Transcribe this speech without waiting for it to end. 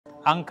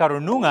Ang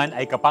karunungan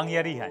ay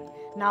kapangyarihan.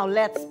 Now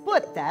let's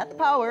put that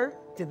power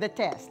to the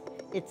test.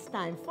 It's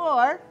time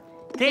for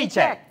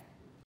K-Check!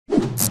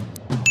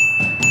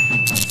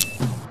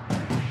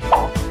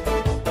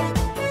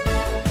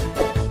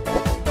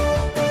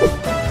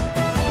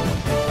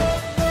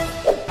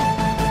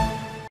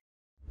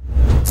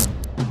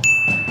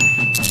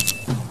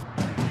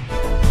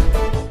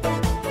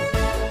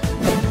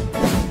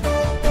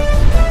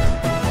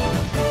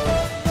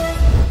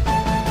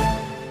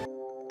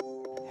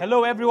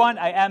 Hello everyone,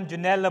 I am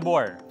Junel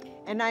Labor.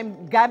 And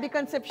I'm Gabby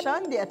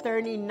Concepcion, the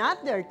attorney,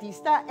 not the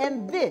artista,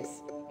 and this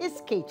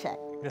is K-Check.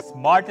 The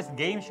smartest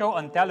game show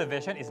on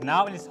television is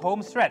now in its home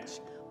stretch.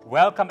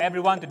 Welcome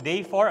everyone to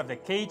Day 4 of the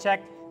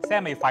K-Check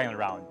semi-final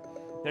round.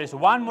 There is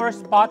one more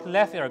spot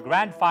left in our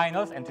grand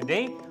finals and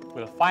today,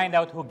 we'll find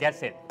out who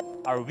gets it.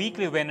 Our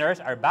weekly winners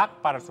are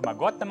back para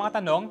sumagot ng mga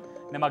tanong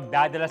na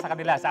magdadala sa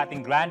kanila sa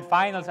ating grand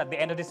finals at the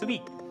end of this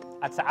week.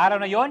 At sa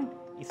araw na yon,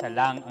 isa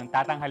lang ang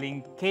tatanghaling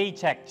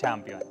K-Check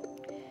champion.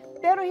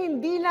 Pero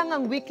hindi lang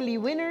ang weekly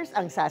winners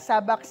ang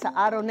sasabak sa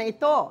araw na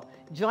ito.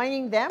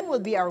 Joining them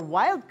will be our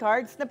wild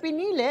cards na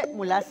pinili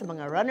mula sa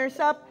mga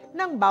runners-up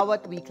ng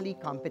bawat weekly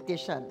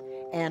competition.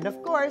 And of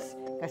course,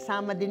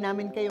 kasama din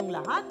namin kayong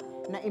lahat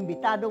na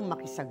imbitadong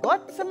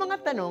makisagot sa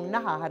mga tanong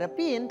na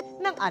haharapin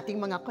ng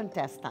ating mga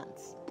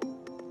contestants.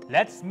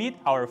 Let's meet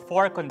our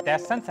 4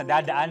 contestants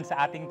na dadaan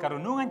sa ating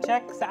karunungan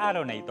check sa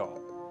araw na ito.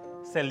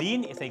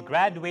 Celine is a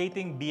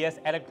graduating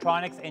BS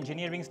Electronics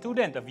Engineering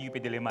student of UP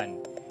Diliman.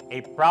 A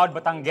proud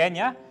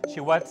Batangueña, she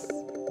was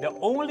the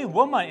only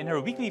woman in her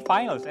weekly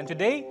finals and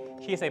today,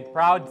 she is a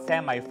proud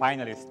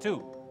semi-finalist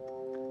too.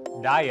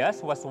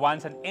 Dias was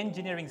once an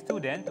engineering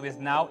student who is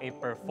now a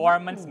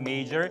performance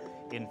major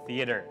in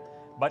theater.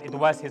 But it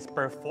was his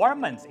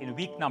performance in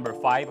week number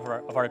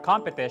 5 of our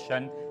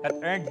competition that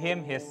earned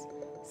him his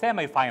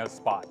semi-final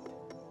spot.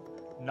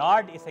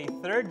 Nard is a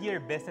third-year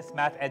business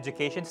math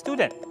education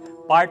student,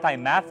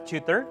 part-time math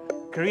tutor,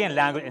 Korean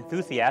language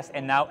enthusiast,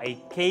 and now a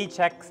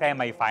K-Check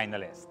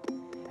semi-finalist.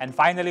 And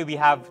finally, we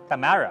have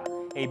Tamara,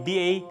 a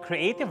BA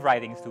creative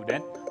writing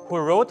student who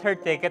wrote her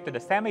ticket to the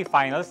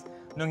semi-finals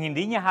nung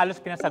hindi niya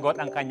halos pinasagot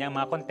ang kanyang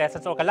mga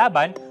contestants o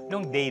kalaban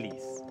nung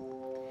dailies.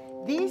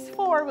 These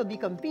 4 will be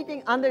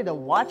competing under the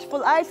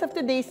watchful eyes of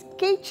today's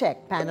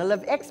K-Check panel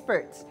of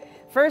experts.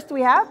 First,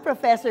 we have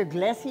Professor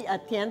Glessy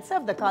Atienza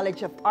of the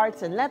College of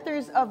Arts and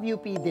Letters of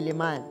UP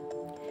Diliman.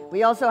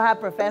 We also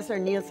have Professor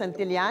Neil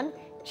Santillan,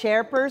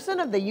 Chairperson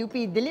of the UP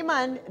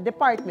Diliman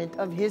Department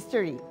of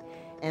History.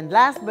 And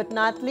last but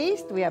not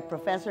least, we have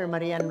Professor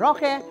Marian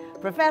Roque,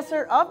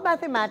 Professor of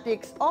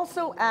Mathematics,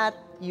 also at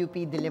UP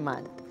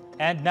Diliman.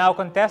 And now,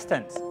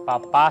 contestants,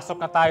 papasok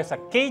na tayo sa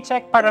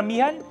K-Check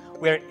Paramihan,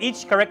 where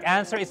each correct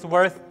answer is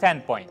worth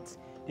 10 points.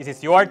 This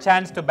is your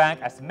chance to bank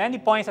as many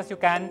points as you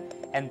can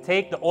and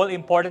take the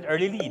all-important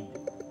early lead.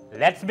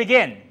 Let's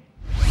begin!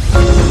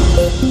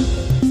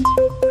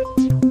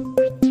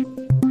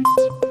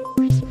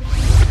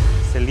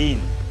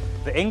 Celine,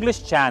 the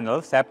English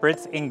Channel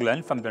separates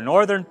England from the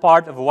northern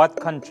part of what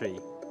country?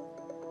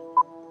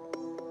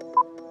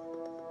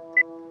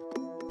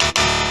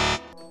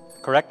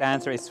 Correct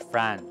answer is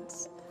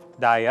France.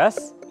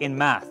 Dias, in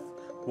math,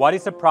 what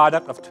is the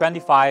product of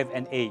 25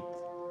 and 8?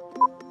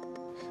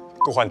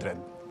 200.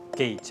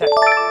 Okay, check.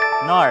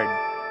 Nard,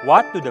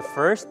 what do the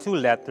first 2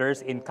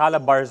 letters in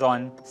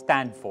Calabarzon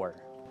stand for?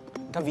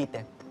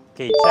 Cavite.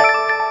 Okay, check.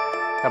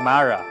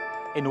 Tamara,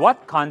 in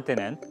what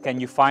continent can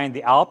you find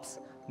the Alps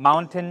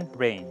mountain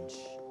range?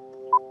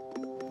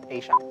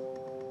 Asia.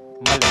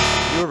 Mali,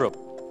 Europe.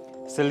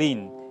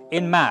 Celine,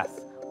 in math,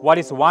 what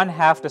is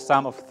 1/2 the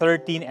sum of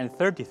 13 and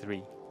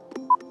 33?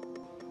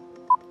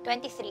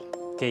 23.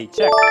 Okay,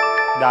 check.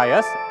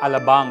 Dias,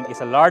 Alabang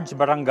is a large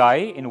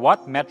barangay in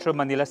what Metro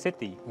Manila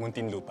city?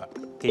 Muntinlupa.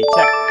 Okay,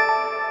 check.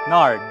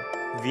 Nard,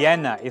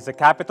 Vienna is the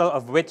capital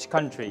of which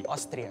country?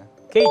 Austria.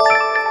 Okay,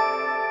 check.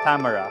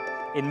 Tamara,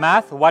 in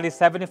math, what is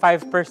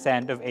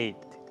 75% of 8?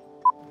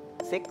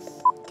 6.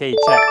 Okay,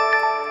 check.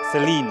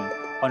 Celine,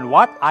 on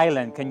what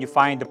island can you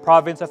find the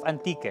province of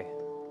Antique?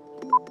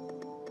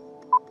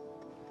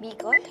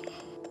 Bicol.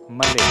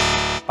 Mali,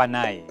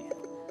 Panay.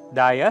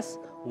 Dias,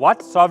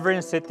 what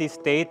sovereign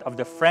city-state of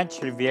the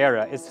French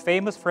Riviera is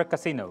famous for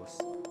casinos?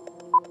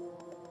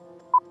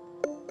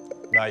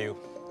 Dayu.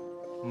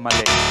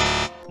 Mali,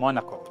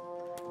 Monaco.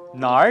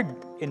 Nard,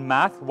 in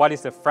math, what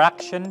is the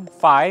fraction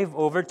 5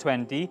 over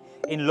 20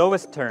 in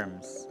lowest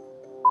terms?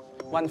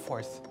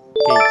 1/4.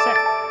 Okay, check.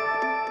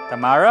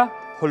 Tamara,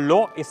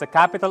 Hulo is the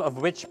capital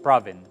of which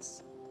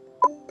province?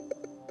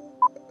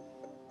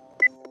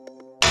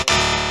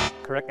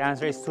 Correct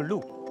answer is Sulu.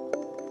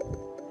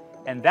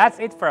 And that's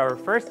it for our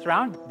first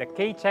round, the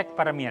K-Check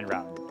Paramihan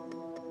round.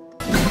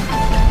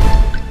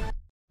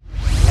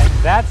 And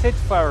that's it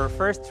for our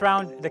first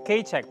round, the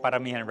K-Check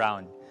Paramihan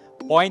round.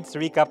 Points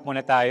recap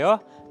muna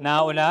tayo.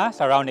 Nauna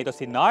sa round na ito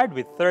si Nard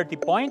with 30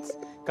 points,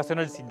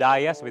 kasunod si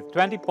Dias with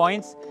 20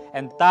 points,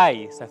 and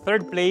tie sa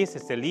third place si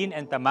Celine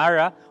and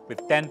Tamara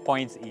with 10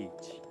 points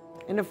each.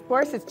 And of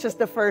course, it's just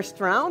the first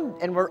round,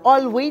 and we're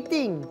all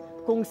waiting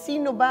kung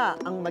sino ba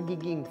ang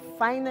magiging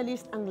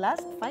finalist, ang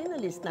last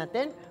finalist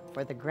natin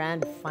for the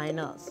grand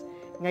finals.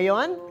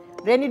 Ngayon,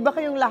 ready ba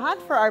kayong lahat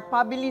for our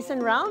pabilisan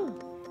round?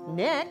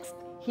 Next,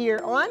 here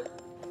on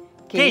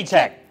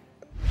K-Check!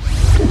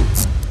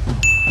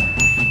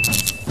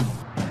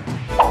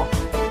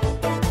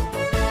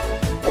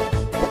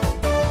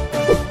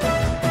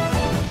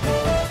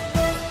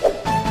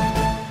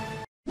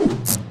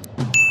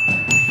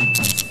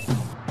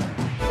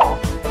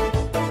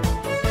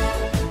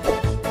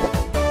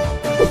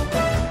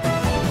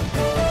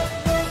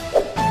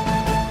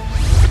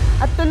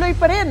 Tuloy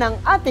pa rin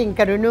ang ating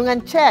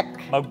karunungan check.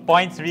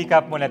 Mag-points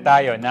recap muna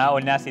tayo.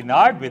 Nauna si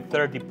Nard with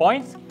 30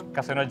 points,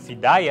 kasunod si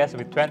Dias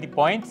with 20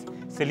 points,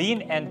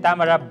 Celine and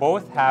Tamara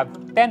both have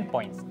 10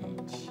 points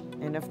each.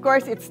 And of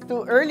course, it's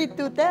too early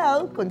to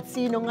tell kung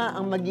sino nga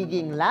ang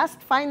magiging last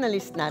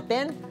finalist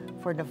natin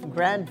for the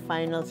grand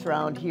finals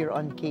round here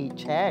on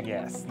K-Check.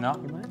 Yes, no?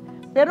 Diba?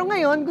 Pero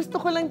ngayon, gusto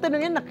ko lang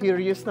tanungin,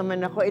 na-curious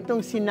naman ako,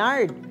 itong si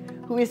Nard,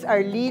 who is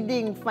our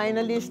leading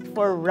finalist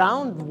for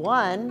round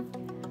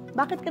 1,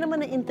 bakit ka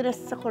naman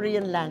na-interest sa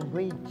Korean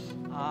language?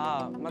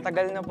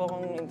 Matagal na po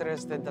akong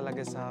interested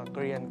talaga sa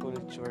Korean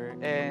culture.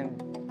 And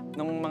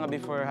nung mga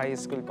before high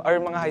school,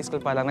 or mga high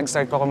school pa lang,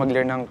 nag-start po ako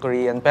mag-learn ng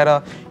Korean.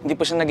 Pero hindi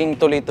po siya naging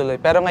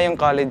tuloy-tuloy. Pero ngayong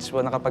college po,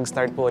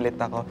 nakapag-start po ulit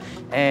ako.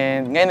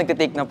 And ngayon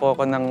nagtitake na po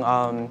ako ng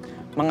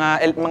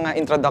mga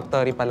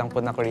introductory pa lang po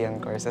na Korean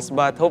courses.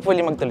 But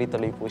hopefully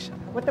magtuloy-tuloy po siya.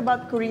 What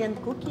about Korean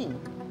cooking?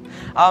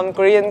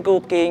 Korean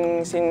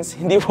cooking, since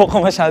hindi po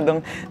ako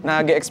masyadong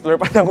nag-explore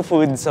pa ng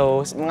food,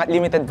 so mga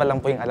limited pa lang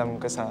po yung alam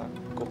ko sa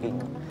cooking.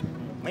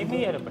 May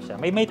ano pa siya.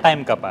 May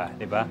time ka pa,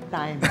 di ba?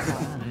 Time.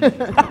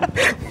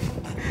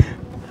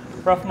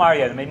 Prof.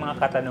 Marian, may mga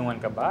katanungan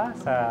ka ba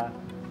sa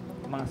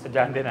mga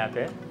estudyante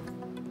natin?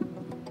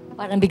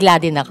 Parang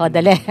bigla din ako,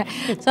 dali.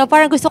 So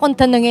parang gusto kong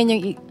tanungin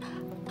yung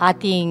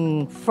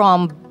ating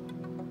from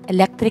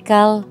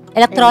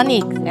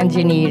electronic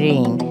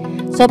engineering.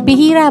 So,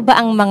 bihira ba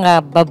ang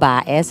mga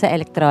babae sa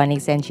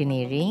electronics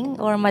engineering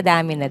or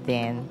madami na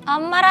din?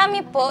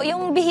 Marami po.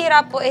 Yung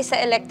bihira po ay sa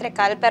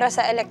electrical, pero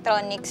sa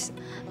electronics,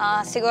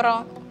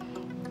 siguro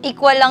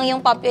equal lang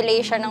yung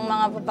population ng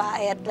mga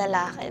babae at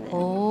lalaki.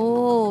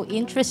 Oh,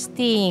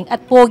 interesting.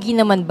 At pogi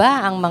naman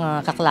ba ang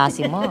mga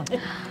kaklase mo?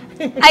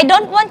 I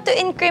don't want to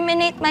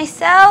incriminate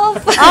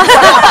myself.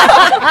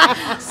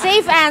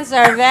 Safe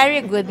answer. Very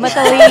good.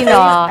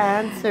 Matalino.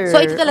 Answer. So,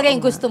 ito talaga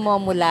yung gusto mo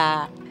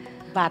mula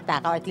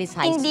bata ka or at least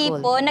high Hindi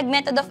school? po.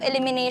 Nag-method of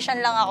elimination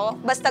lang ako.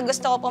 Basta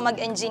gusto ko po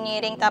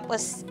mag-engineering,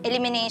 tapos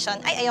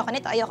elimination. Ay, ayoko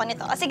nito, ayoko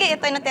nito. Sige,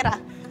 ito yung natira.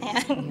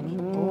 Ayan.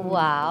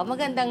 Wow,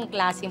 magandang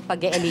klase yung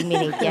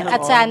pag-eliminate yan.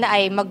 At sana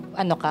ay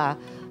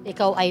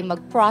ikaw ay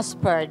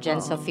mag-prosper dyan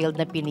sa field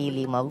na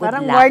pinili mo. Good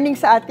Parang luck. warning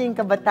sa ating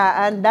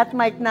kabataan, that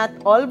might not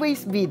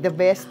always be the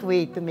best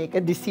way to make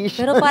a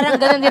decision. Pero parang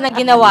ganun din ang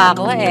ginawa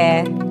ko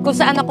eh. Kung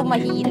saan ako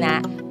mahina,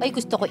 ay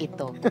gusto ko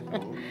ito.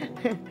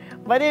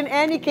 But in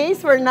any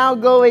case, we're now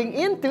going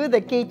into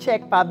the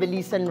K-Check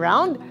Pabilisan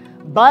round.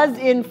 Buzz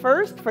in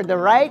first for the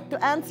right to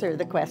answer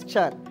the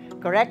question.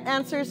 Correct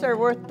answers are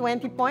worth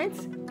 20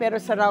 points, pero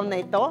sa round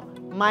na ito,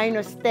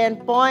 minus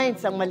 10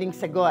 points ang maling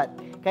sagot.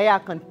 Kaya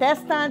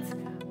contestants,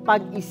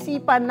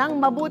 pag-isipan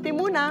ng mabuti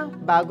muna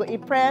bago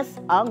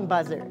i-press ang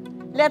buzzer.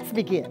 Let's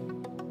begin.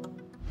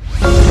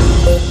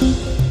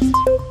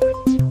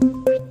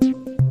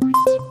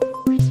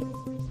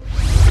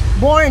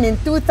 Born in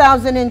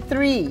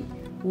 2003,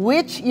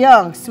 which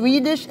young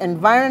Swedish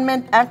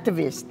environment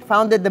activist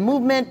founded the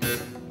movement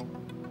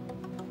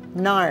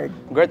NARD?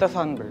 Greta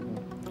Thunberg.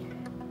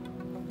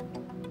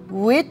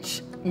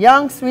 Which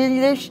young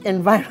Swedish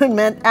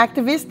environment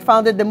activist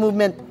founded the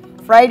movement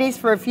Fridays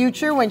for a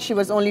Future when she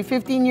was only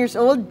 15 years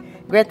old?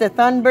 Greta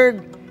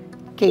Thunberg.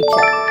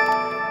 K-Check.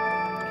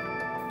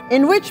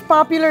 In which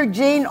popular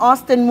Jane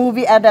Austen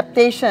movie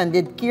adaptation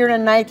did Keira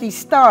Knightley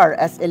star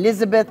as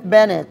Elizabeth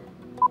Bennet?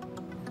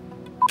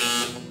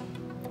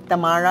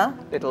 Tamara?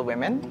 Little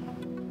Women.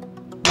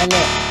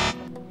 Mali.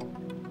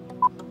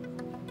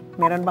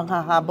 Meron bang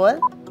hahabol?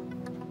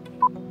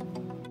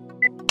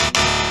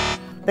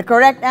 The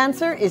correct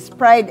answer is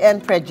Pride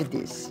and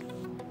Prejudice.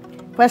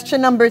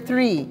 Question number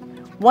 3.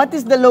 What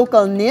is the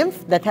local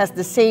nymph that has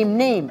the same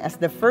name as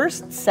the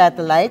first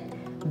satellite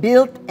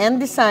built and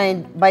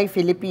designed by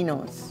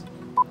Filipinos?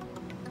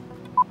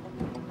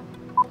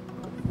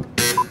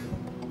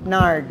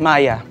 Nard.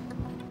 Maya.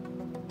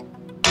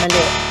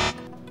 Mali.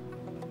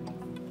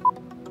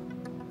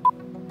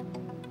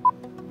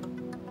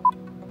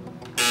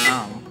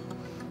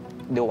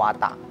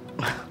 Diwata.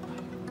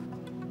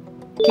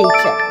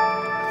 K-check.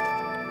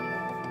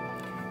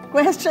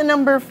 Question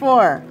number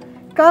 4.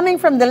 Coming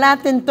from the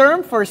Latin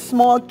term for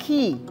small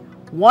key,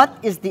 what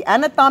is the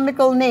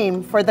anatomical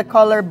name for the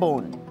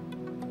collarbone?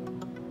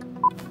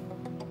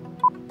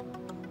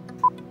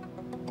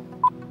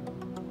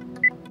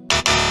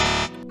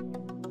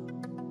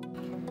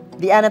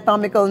 The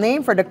anatomical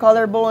name for the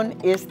collarbone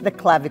is the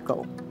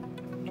clavicle.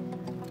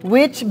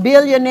 Which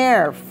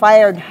billionaire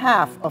fired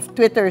half of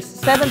Twitter's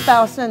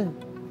 7,000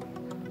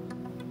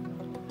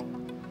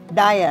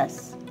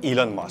 Dias.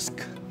 Elon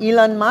Musk.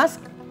 Elon Musk,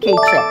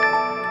 K-check.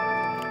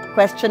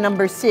 Question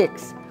number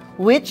 6.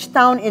 Which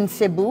town in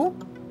Cebu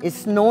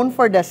is known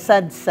for the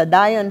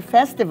Sadsadayon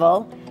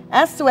Festival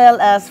as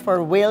well as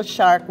for whale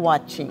shark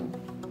watching?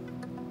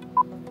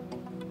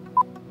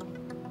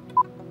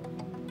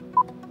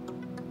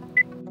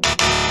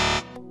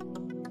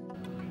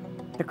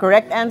 The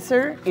correct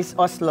answer is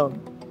Oslo.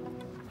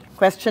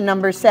 Question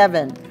number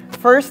 7.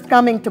 First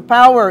coming to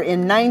power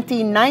in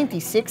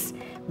 1996,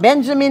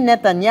 Benjamin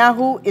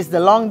Netanyahu is the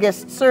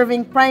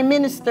longest-serving prime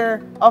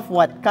minister of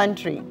what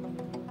country?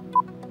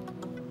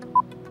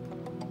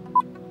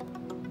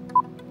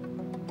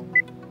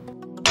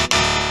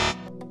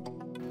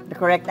 The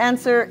correct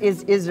answer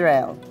is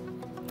Israel.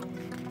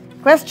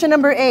 Question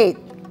number 8.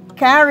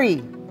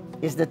 Carrie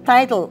is the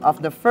title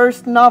of the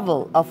first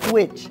novel of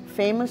which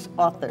famous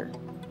author?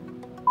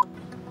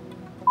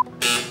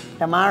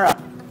 Tamara.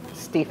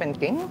 Stephen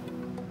King?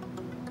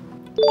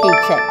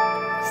 K-check.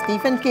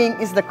 Stephen King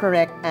is the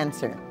correct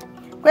answer.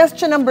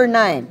 Question number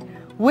 9.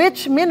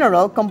 Which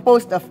mineral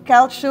composed of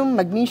calcium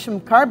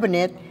magnesium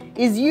carbonate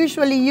is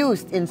usually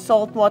used in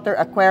saltwater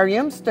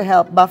aquariums to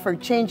help buffer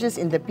changes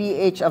in the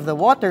pH of the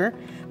water,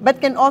 but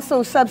can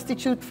also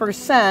substitute for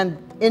sand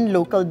in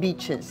local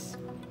beaches?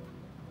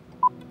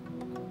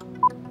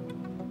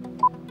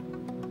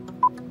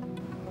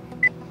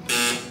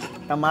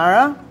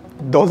 Tamara?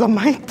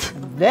 Dolomite?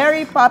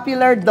 Very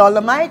popular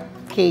Dolomite,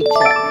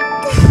 K-check.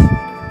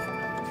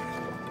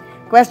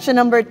 Question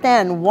number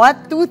 10.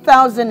 What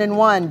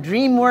 2001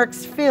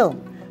 DreamWorks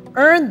film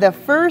earned the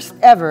first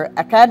ever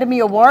Academy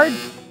Award?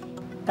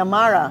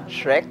 Tamara.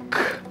 Shrek?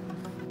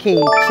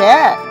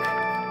 K-check.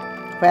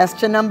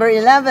 Question number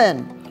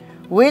 11.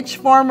 Which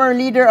former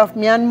leader of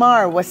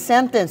Myanmar was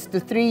sentenced to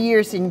 3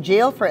 years in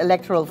jail for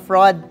electoral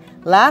fraud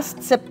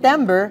last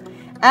September,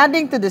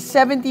 adding to the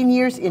 17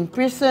 years in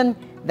prison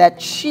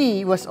that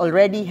she was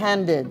already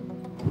handed?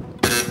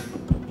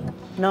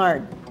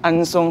 Nard.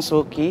 Aung San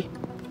Suu Kyi.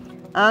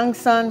 Aung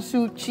San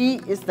Suu Kyi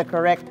is the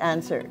correct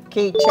answer.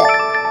 K-check.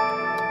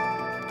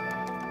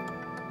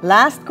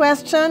 Last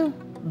question.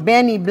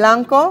 Benny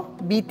Blanco,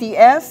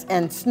 BTS,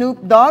 and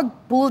Snoop Dogg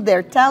pooled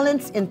their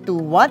talents into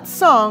what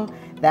song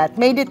that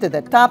made it to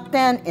the top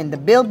 10 in the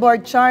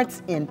Billboard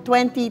charts in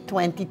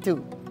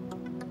 2022?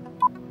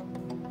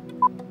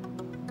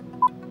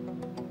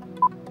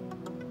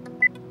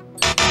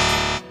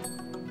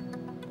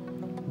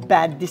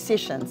 Bad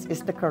Decisions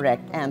is the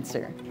correct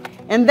answer.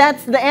 And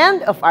that's the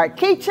end of our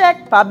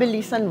K-check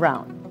Pabilisan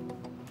round.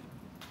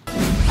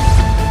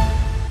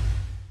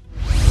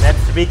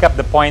 Let's recap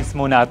the points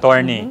muna,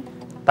 attorney.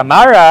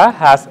 Tamara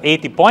has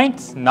 80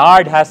 points,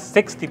 Nard has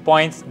 60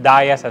 points,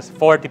 Dias has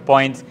 40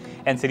 points,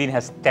 and Celine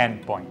has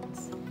 10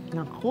 points.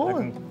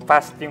 Naku.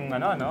 Fast yung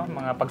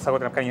mga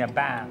pagsagot na kanina,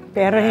 bam!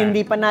 Pero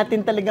hindi pa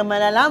natin talaga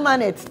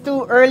malalaman. It's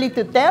too early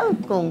to tell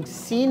kung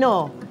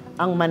sino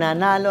ang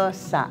mananalo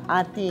sa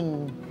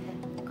ating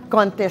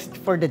contest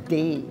for the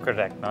day.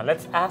 Correct, no?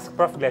 Let's ask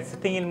Prof. Glenn, sa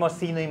tingin mo,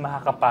 sino yung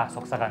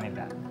makakapasok sa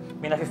kanila?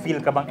 May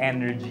nafe-feel ka bang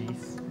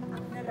energies?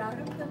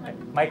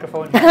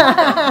 Microphone.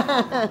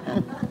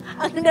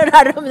 Ang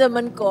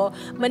nararamdaman ko,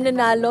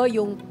 mananalo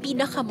yung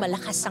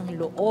pinakamalakas ang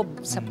loob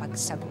sa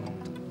pagsagot.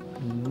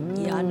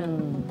 Yan.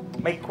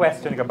 May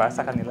question ka ba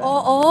sa kanila?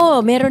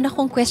 Oo, meron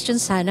akong question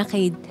sana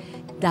kay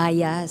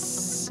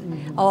Dias.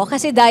 Oo,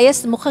 kasi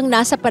Dias, mukhang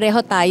nasa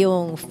pareho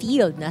tayong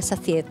field, nasa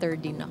theater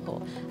din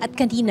ako. At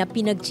kanina,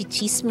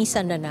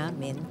 pinagchichismisan na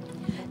namin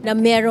na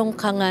meron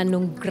ka nga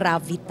nung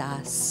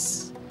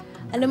gravitas.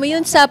 Alam mo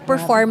yun sa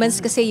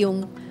performance kasi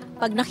yung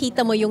pag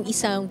nakita mo yung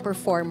isang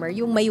performer,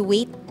 yung may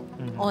weight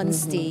on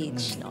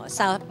stage, no?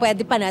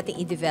 Pwede pa natin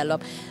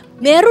i-develop.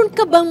 Meron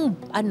ka bang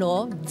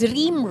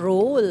dream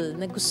role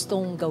na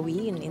gustong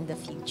gawin in the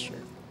future?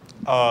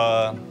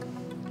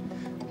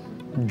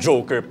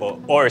 Joker po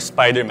or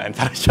Spider-Man.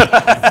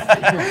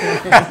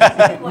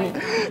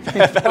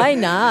 Why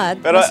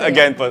not? Pero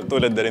again po,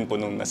 tulad na rin po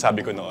nung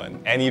nasabi ko noon,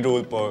 any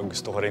role po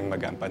gusto ko rin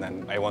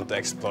magampanan. I want to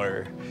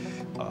explore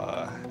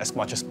as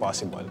much as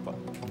possible po.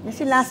 May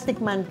si Elastic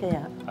Man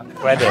kaya?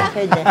 Pwede.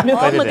 Pwede.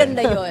 Oo,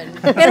 maganda yun.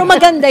 Pero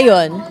maganda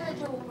yun.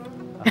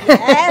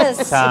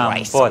 Yes.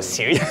 Sample.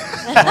 Serious?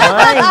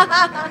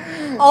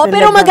 Oh,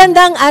 pero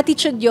maganda ang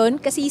attitude yun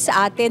kasi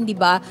sa atin, di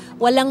ba,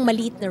 walang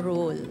maliit na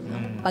role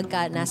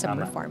pagka nasa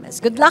performance.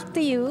 Good luck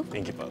to you.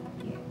 Thank you po.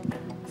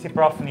 Si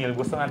Prof. Neil,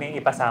 gusto natin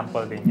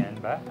ipasample din yan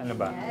ba? Ano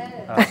ba?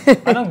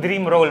 Anong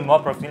dream role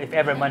mo, Prof. Neil, if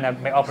ever man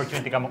may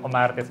opportunity ka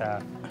umarte sa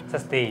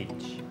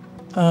stage?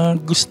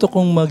 Gusto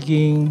kong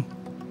maging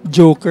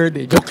Joker,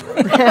 Joker.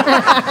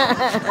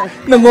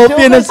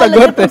 Nangopia ng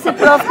sagot. Si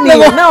Prof.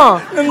 Neil, no?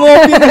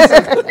 Nangopia ng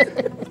sagot.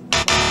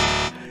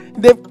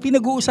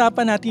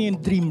 Pinag-uusapan natin yung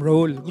dream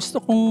role. Gusto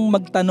kong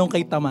magtanong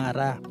kay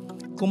Tamara,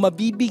 kung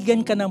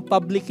mabibigyan ka ng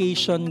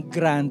publication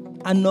grant,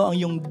 ano ang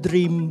yung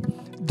dream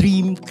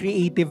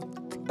creative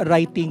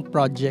writing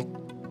project?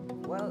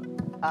 Well,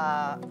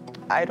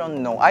 I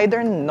don't know.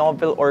 Either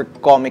novel or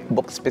comic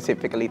book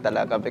specifically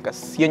talaga because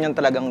yun yung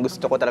talagang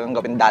gusto ko talagang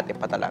gawin dati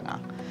pa talaga.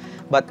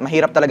 But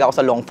mahirap talaga ako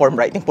sa long form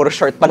writing. Puro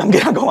short pa lang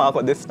ginagawa ko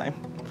this time.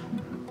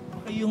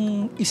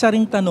 Yung isa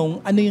ring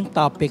tanong, ano yung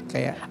topic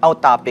kaya?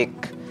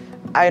 Topic.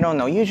 I don't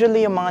know.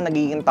 Usually yung mga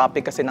nagiging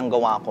topic kasi ng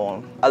gawa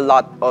ko, a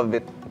lot of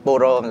it,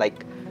 puro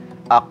like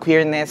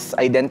queerness,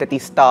 identity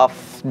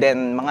stuff,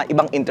 then mga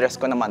ibang interest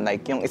ko naman.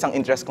 Like yung isang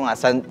interest ko nga,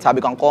 sabi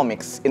ko ang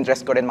comics,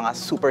 interest ko rin mga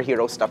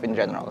superhero stuff in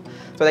general.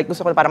 So like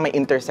gusto ko parang may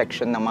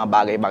intersection ng mga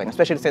bagay-bagay.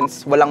 Especially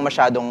since walang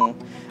masyadong,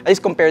 at least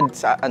compared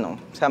sa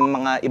sa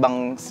mga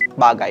ibang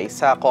bagay,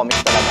 sa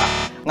comics talaga.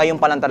 Ngayon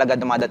pa lang talaga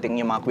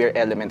dumadating yung mga queer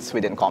elements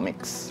within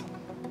comics.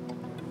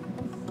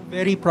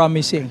 Very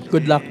promising.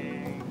 Good luck.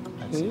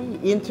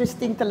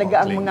 Interesting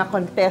talaga ang mga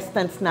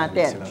contestants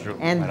natin. True.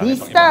 And Marami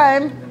this pang iba.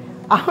 time,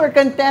 our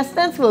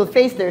contestants will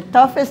face their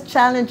toughest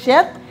challenge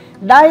yet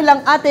dahil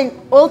ang ating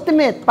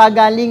ultimate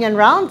pagalingan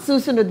round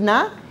susunod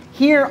na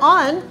here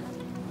on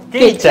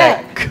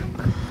K-Check!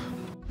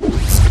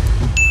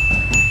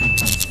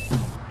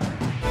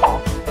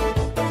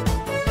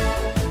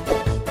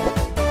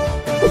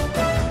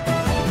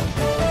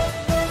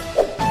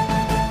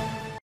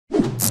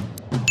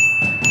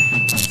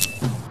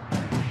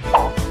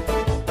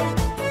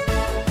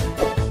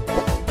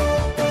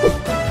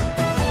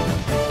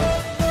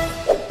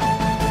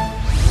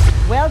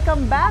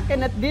 Welcome back,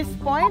 and at this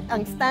point,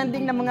 ang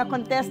standing ng mga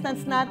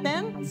contestants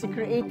natin, si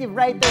creative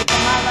writer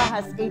Tamara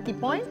has 80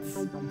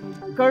 points,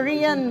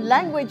 Korean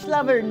language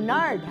lover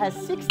Nard has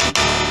 60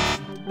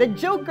 points, the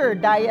Joker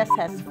Dias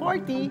has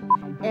 40,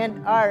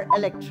 and our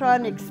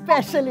electronic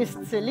specialist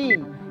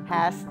Celine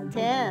has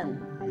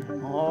 10.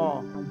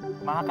 Oh,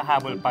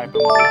 Makakahabol pa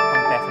itong mga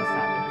contestants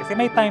natin. Kasi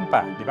may time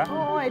pa, di ba?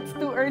 oh, it's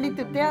too early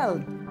to tell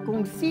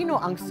kung sino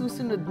ang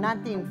susunod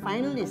nating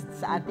finalist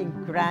sa ating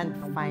grand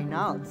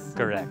finals.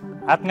 Correct.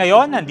 At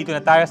ngayon, nandito na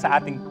tayo sa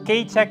ating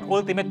K-Check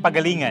Ultimate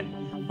Pagalingan,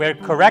 where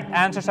correct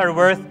answers are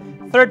worth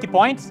 30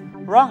 points,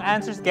 wrong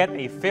answers get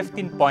a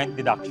 15-point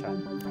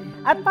deduction.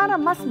 At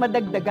para mas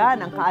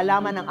madagdagan ang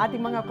kaalaman ng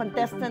ating mga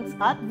contestants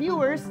at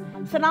viewers,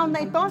 sa round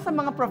na ito sa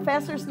mga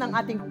professors ng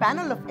ating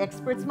panel of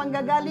experts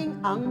manggagaling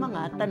ang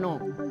mga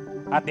tanong.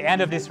 At the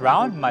end of this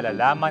round,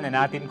 malalaman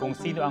na natin kung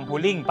sino ang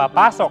huling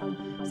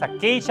papasok sa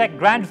K-Check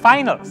Grand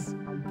Finals.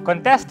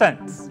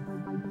 Contestants,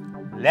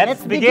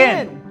 let's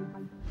begin!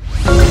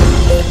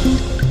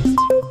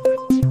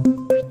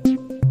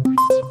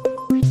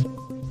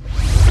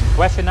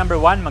 Question number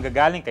 1,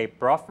 magagaling kay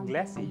Prof.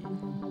 Glessy.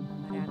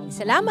 Maraming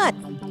salamat.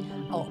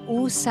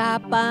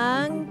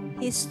 Usapang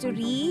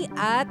history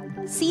at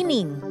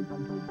sining.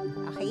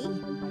 Okay?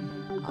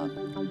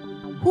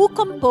 Who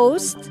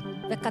composed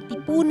the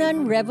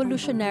Katipunan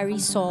Revolutionary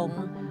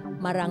Song,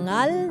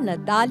 Marangal na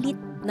Dalit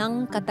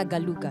ng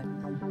Katagalugan?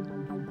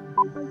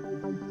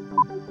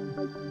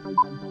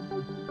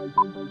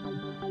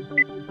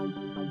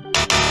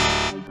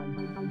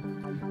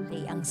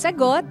 Okay, ang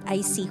sagot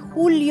ay si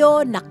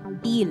Julio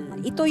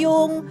Nakpil. Ito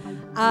yung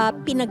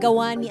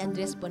pinagawa ni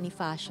Andres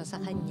Bonifacio sa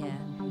kanya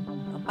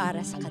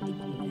para sa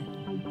Katipunan.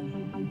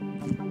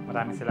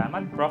 Maraming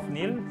salamat. Prof.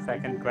 Neil,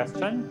 second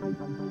question.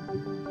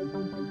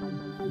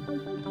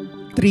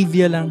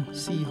 Trivia lang,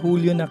 si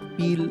Julio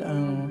Nakpil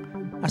ang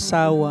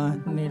asawa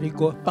ni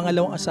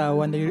pangalawang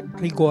asawa ni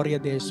Gregoria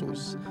de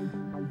Jesus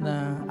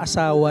na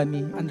asawa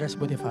ni Andres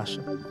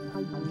Bonifacio.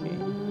 Okay.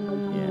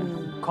 Yeah.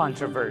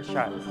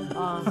 Controversial.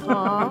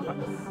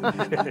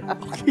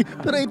 Okay.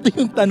 Pero ito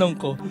yung tanong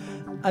ko.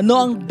 Ano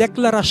ang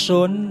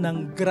deklarasyon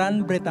ng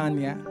Gran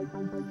Bretanya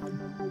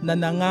na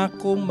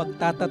nangakong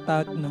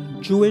magtatatag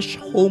ng Jewish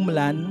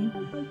homeland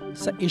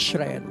sa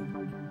Israel?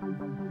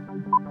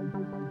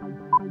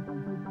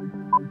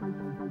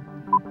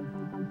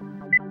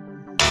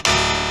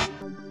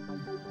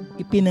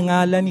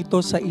 Ipinangalan ito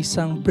sa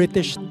isang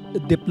British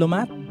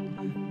diplomat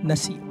na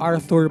si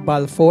Arthur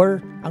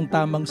Balfour. Ang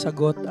tamang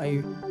sagot ay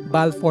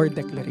Balfour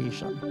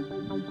Declaration.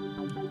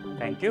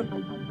 Thank you.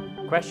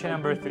 Question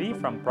number 3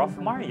 from Prof.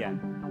 Marian.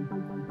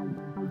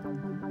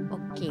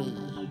 Okay.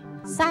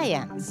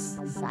 Science.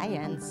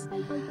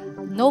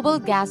 Noble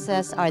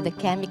gases are the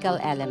chemical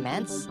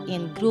elements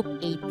in group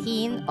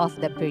 18 of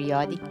the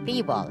periodic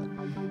table.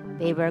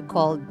 They were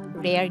called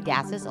rare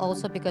gases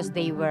also because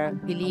they were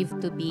believed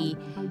to be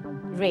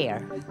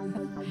rare.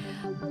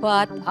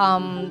 But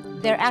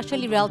they're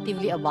actually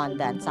relatively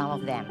abundant, some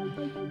of them.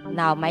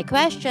 Now, my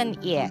question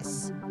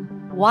is,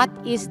 what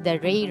is the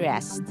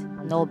rarest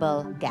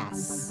noble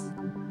gas?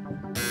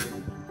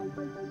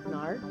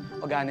 Nard?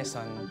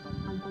 Oganeson.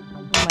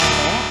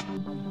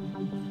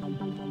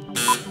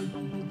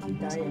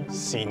 Mali.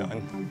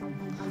 Sinon.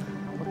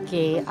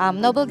 Okay,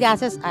 noble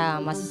gases,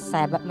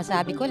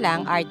 masabi ko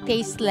lang, are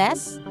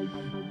tasteless,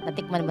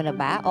 natikman mo na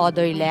ba?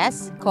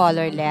 Odorless,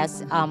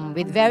 colorless,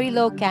 with very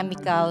low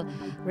chemical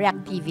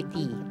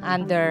reactivity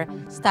under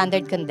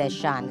standard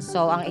conditions.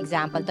 So, ang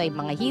example to ay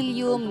mga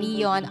helium,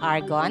 neon,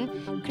 argon,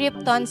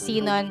 krypton,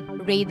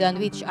 xenon, radon,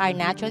 which are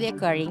naturally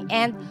occurring,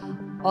 and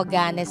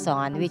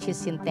oganeson, which is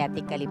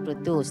synthetically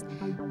produced.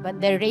 But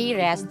the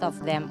rarest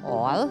of them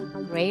all,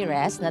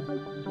 rarest,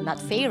 not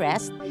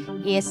fairest,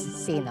 is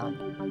xenon.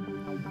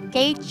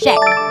 Okay,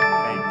 check.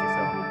 Thank you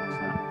so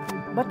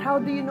much. But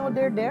how do you know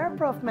they're there,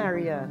 Prof.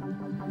 Marian?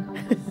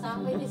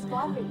 Somebody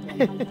discovered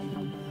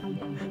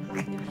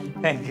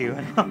Thank you.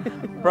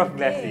 Prof.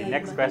 Glessy,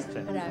 next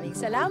question. Maraming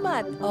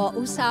salamat. O,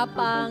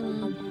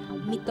 usapang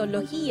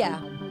mitolohiya,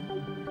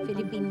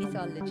 Philippine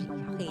mythology.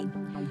 Okay.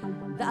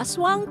 The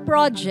Aswang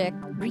Project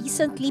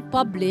recently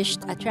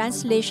published a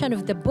translation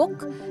of the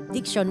book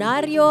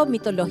Diccionario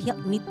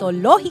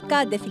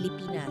Mitologica de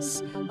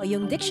Filipinas, o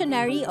yung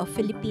Dictionary of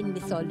Philippine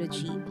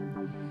Mythology.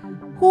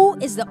 Who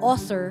is the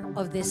author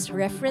of this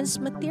reference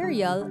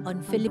material on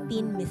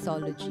Philippine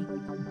mythology?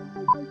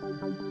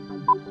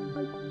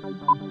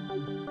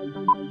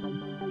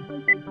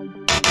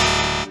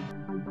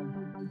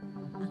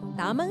 Ang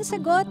tamang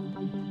sagot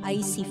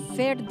ay si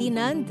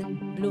Ferdinand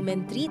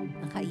Blumentritt,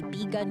 na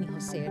kaibigan ni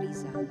Jose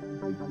Rizal.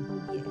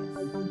 Yes.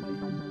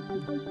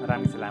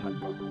 Maraming salamat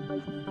po.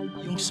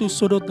 Yung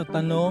susunod na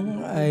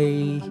tanong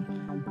ay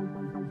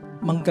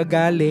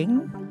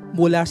manggagaling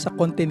mula sa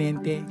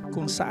kontinente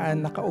kung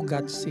saan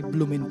nakaugat si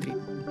Blumentritt.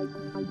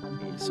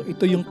 So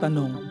ito yung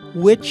tanong.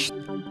 Which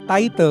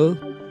title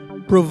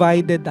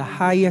provided the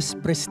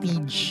highest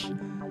prestige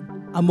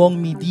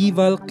among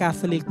medieval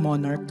Catholic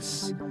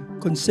monarchs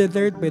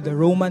considered by the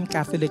Roman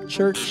Catholic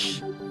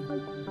Church?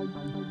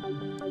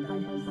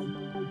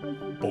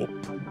 Pope.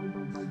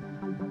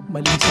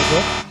 Maling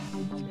sagot.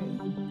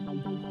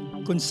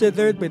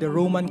 Considered by the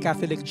Roman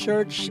Catholic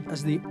Church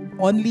as the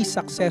only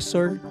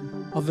successor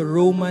of the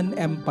Roman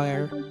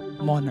Empire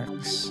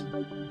monarchs.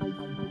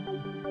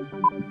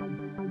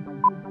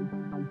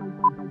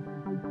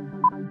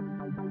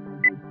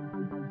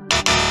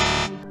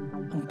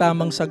 Ang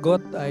tamang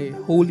sagot ay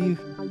Holy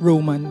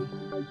Roman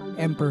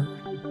Emperor.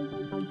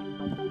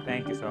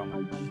 Thank you so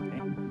much. Okay.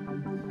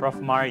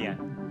 Prof.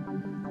 Marian.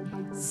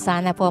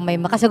 Sana po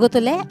may makasagot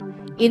ulit.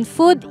 In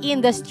food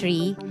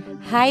industry,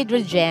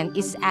 hydrogen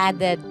is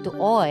added to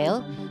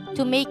oil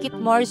to make it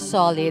more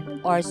solid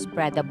or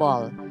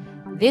spreadable.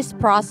 This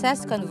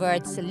process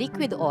converts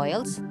liquid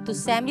oils to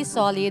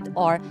semi-solid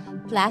or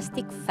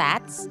plastic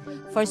fats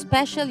for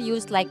special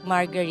use like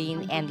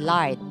margarine and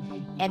lard,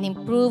 and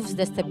improves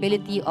the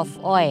stability of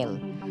oil.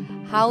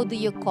 How do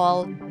you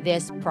call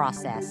this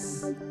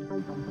process?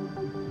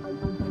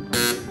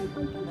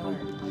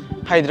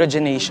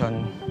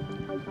 Hydrogenation.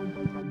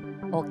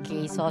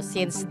 Okay, so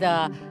since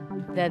the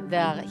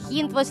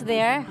hint was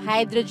there,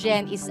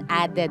 hydrogen is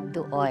added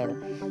to oil.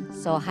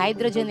 So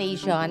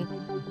hydrogenation,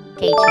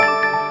 K-check.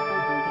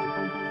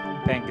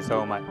 Thank you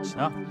so much.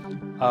 No?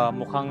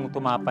 Mukhang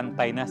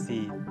tumapantay na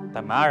si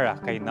Tamara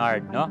kay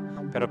Nard, no?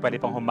 Pero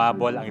pwede pang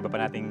humabol ang iba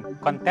pa nating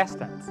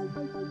contestants.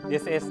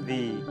 This is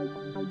the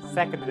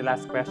second to the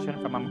last question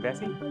from Ma'am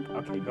Glessy.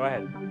 Okay, go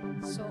ahead.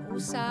 So,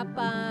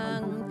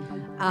 usapang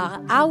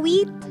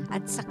awit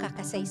at saka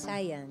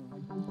kasaysayan.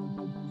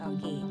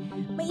 Okay.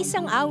 May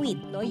isang awit,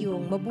 no?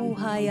 Yung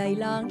mabuhay ay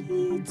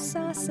langit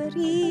sa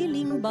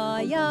sariling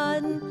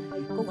bayan,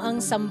 kung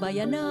ang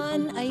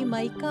sambayanan ay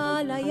may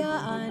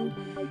kalayaan.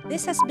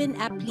 This has been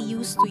aptly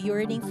used to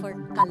yearning for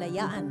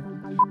kalayaan,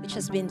 which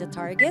has been the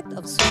target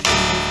of social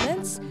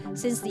movements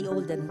since the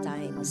olden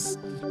times.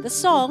 The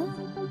song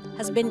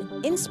has been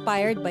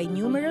inspired by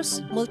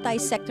numerous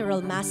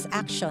multi-sectoral mass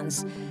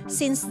actions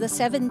since the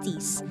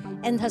 70s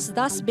and has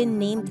thus been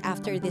named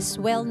after this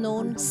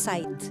well-known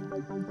site.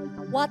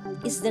 What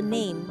is the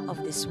name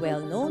of this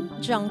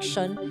well-known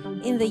junction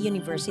in the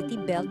University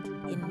Belt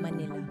in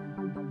Manila?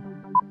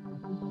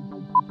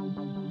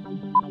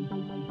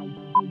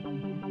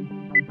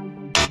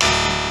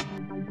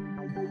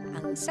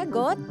 Ang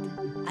sagot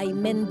ay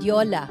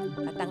Mendiola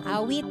at ang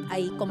awit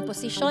ay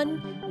komposisyon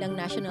ng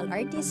national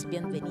artist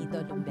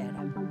Bienvenido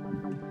Lumbera.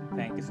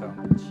 Thank you so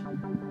much.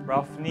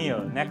 Prof.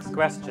 Neil, next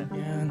question.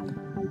 Yan.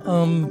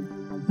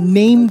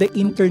 Name the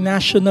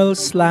international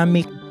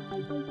Islamic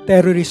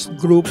terrorist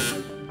group.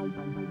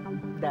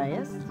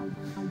 Dias?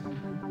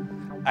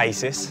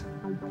 ISIS.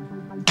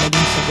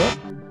 Maling sagot.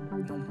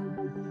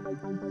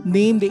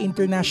 Name the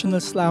international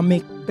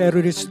Islamic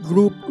terrorist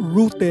group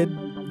rooted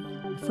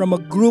from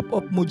a group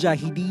of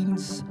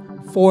mujahideens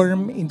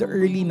formed in the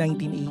early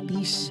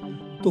 1980s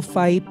to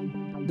fight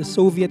the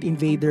Soviet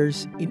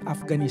invaders in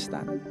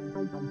Afghanistan.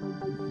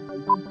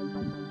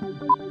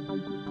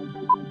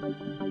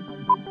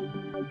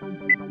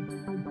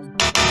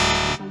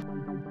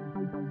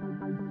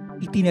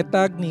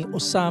 Itinatag ni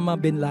Osama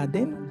bin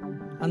Laden.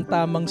 Ang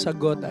tamang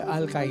sagot ay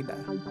Al-Qaeda.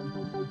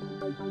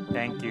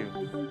 Thank you.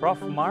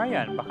 Prof.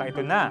 Marian, baka ito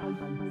na.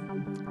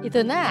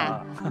 Ito na.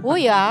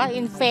 Uy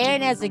in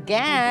fairness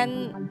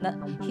again,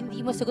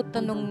 hindi mo sagot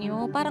tanong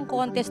nyo. Parang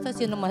contest na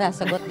sino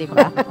masasagot, di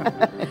ba?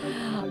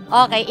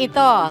 Okay,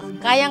 ito.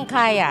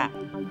 Kayang-kaya.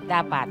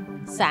 Dapat.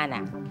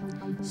 Sana.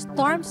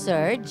 Storm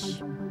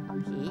surge,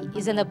 okay,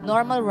 is an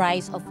abnormal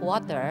rise of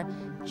water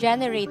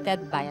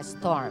generated by a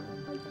storm.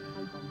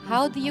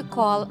 How do you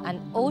call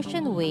an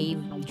ocean wave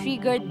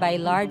triggered by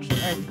large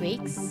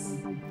earthquakes?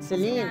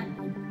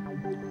 Celine?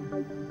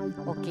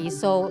 Okay,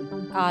 so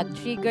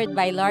triggered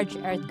by large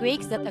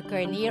earthquakes that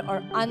occur near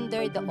or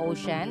under the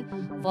ocean,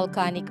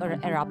 volcanic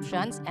or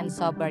eruptions, and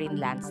submarine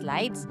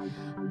landslides.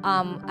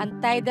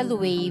 Untidal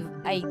wave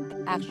ay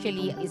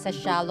actually is a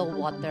shallow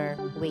water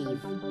wave.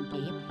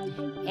 Okay?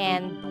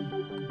 And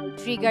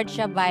triggered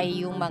siya by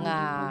yung mga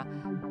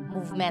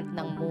movement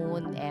ng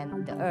moon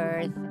and the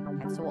earth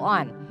and so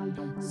on.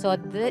 So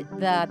the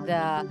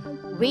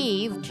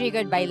wave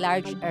triggered by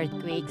large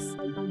earthquakes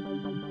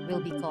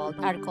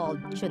are called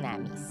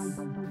tsunamis.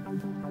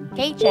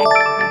 Okay, check.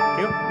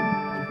 Thank you.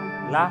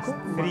 Last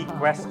 3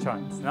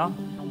 questions, no?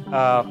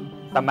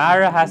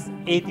 Tamara has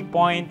 80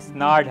 points,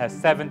 Nard has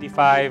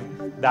 75,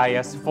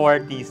 Dias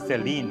 40,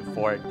 Celine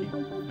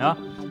 40, no?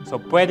 So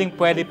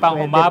pwedeng-pwede pang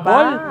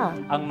humabol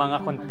ang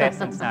mga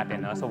contestants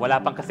natin, no? So wala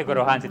pang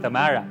kasiguruhan si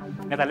Tamara.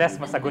 Natales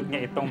masagot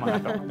niya itong mga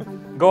to.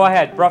 Go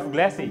ahead, Prof.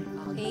 Glessy.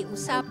 Okay,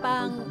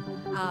 usapang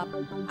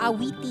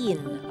awitin.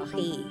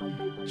 Okay.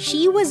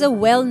 She was a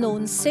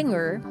well-known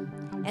singer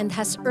and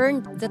has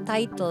earned the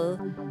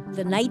title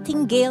the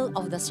Nightingale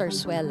of the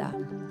Zarzuela.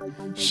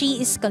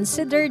 She is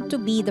considered to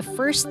be the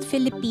first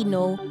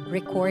Filipino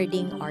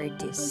recording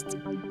artist.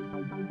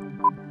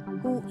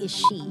 Who is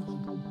she?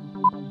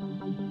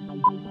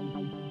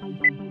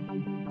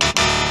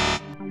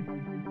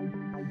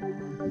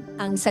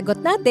 Ang sagot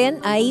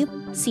natin ay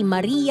si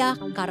Maria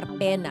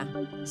Carpena.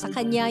 Sa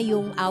kanya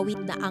yung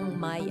awit na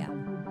Ang Maya.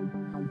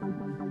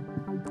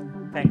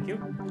 Thank you.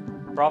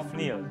 Prof.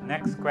 Neil,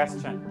 next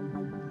question.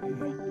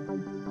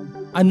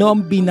 Ano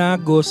ang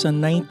binago sa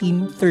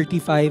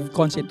 1935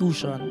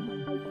 Constitution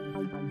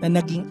na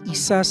naging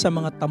isa sa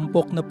mga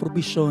tampok na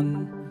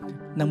probisyon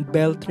ng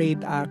Bell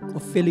Trade Act o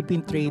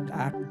Philippine Trade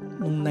Act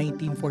noong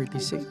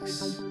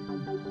 1946?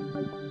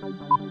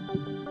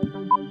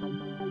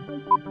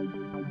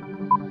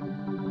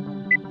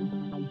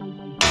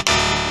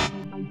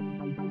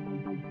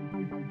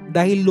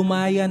 Dahil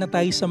lumaya na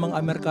tayo sa mga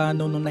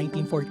Amerikano noong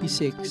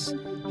 1946,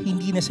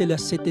 hindi na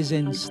sila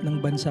citizens ng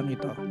bansang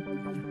ito.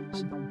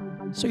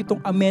 So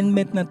itong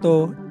amendment na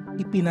to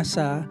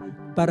ipinasa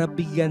para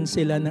bigyan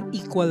sila ng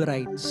equal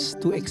rights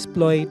to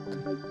exploit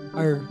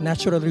our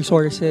natural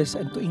resources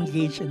and to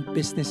engage in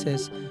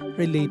businesses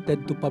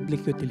related to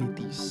public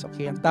utilities.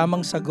 Okay, ang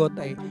tamang sagot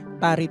ay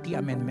parity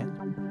amendment.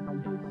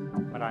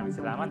 Maraming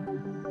salamat.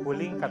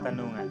 Huling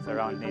katanungan sa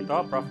round na ito,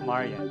 Prof.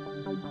 Marian.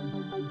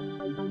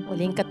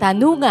 Huling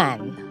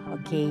katanungan.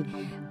 Okay.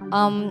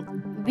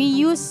 We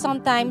use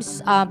sometimes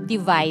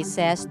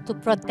devices to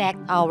protect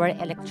our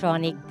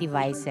electronic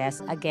devices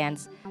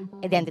against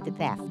identity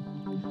theft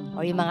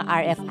or yung mga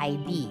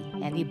RFID.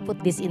 And we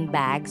put this in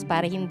bags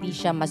para hindi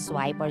siya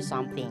ma-swipe or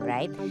something,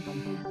 right?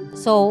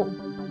 So,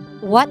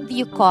 what do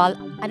you call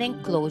an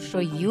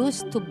enclosure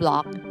used to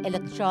block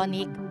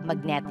electronic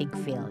magnetic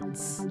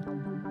fields?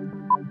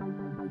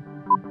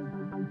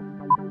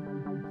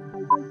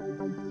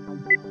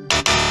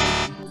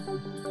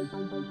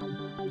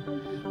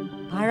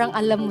 Parang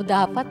alam mo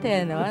dapat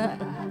no?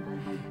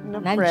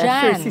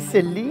 Na-pressure si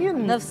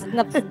Celine.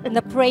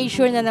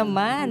 Na-pressure na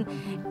naman.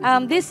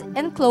 This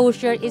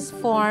enclosure is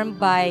formed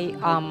by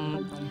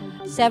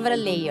several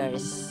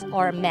layers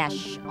or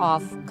mesh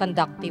of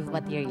conductive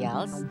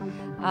materials.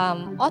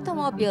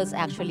 Automobiles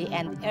actually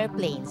and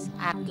airplanes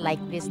act like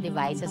these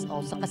devices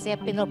also kasi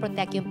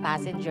pinoprotect yung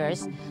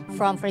passengers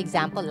from, for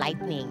example,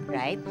 lightning,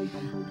 right?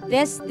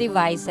 These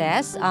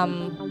devices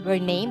were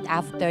named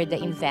after the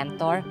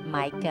inventor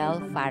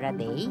Michael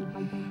Faraday,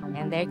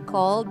 and they're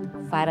called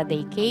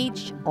Faraday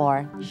cage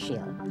or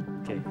shield.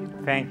 Okay,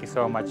 thank you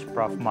so much,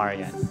 Prof.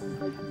 Marian.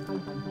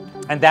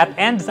 And that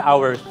ends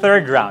our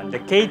third round,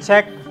 the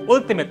K-Check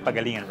Ultimate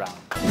Pagalingan round.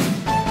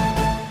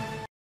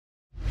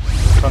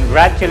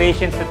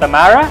 Congratulations to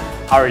Tamara,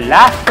 our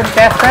last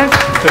contestant,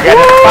 to get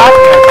a spot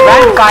in the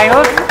grand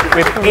finals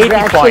with 80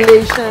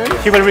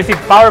 points. She will receive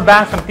power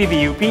banks from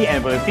TVUP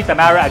and will see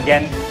Tamara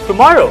again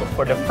tomorrow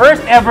for the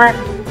first ever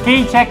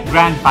K-Check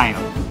Grand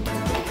Final.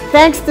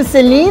 Thanks to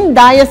Celine,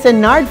 Dias, and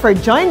Nard for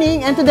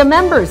joining, and to the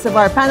members of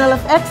our panel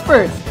of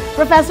experts,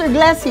 Professor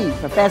Glessy,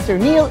 Professor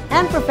Neil,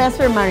 and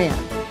Professor Marian.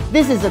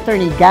 This is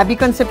Attorney Gabby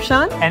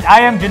Concepcion. And I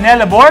am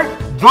Janelle Labor.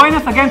 Join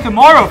us again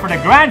tomorrow for the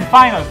grand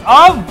finals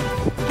of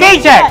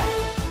K-Check!